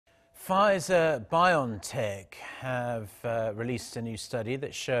Pfizer-BioNTech have released a new study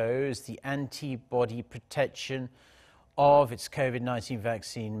that shows the antibody protection of its COVID-19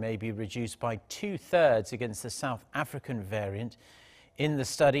 vaccine may be reduced by 2/3 against the South African variant. In the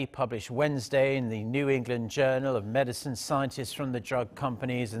study published Wednesday in the New England Journal of Medicine, scientists from the drug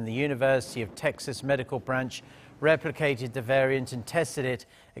companies and the University of Texas Medical Branch replicated the variant and tested it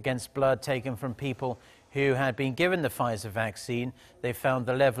against blood taken from people who had been given the Pfizer vaccine. They found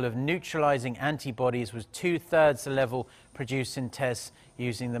the level of neutralizing antibodies was 2/3 the level produced in tests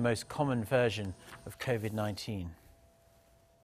using the most common version of COVID-19.